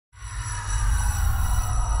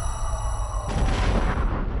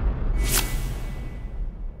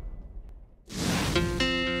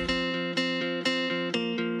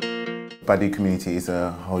Badu Community is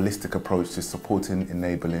a holistic approach to supporting,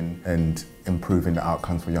 enabling and improving the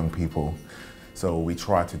outcomes for young people. So we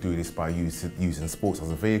try to do this by using sports as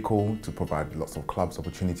a vehicle to provide lots of clubs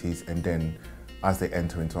opportunities, and then as they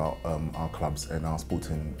enter into our clubs and our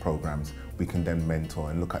sporting programs, we can then mentor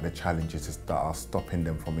and look at the challenges that are stopping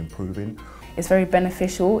them from improving. It's very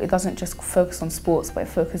beneficial. It doesn't just focus on sports, but it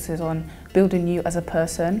focuses on building you as a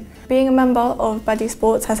person. Being a member of Badu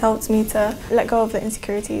Sports has helped me to let go of the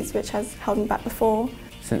insecurities which has held me back before.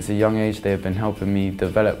 Since a young age, they've been helping me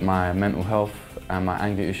develop my mental health and my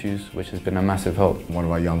anger issues, which has been a massive help. One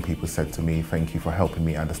of our young people said to me, "Thank you for helping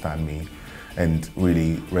me understand me," and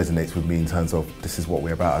really resonates with me in terms of this is what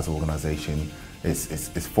we're about as an organisation.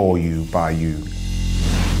 It's for you, by you.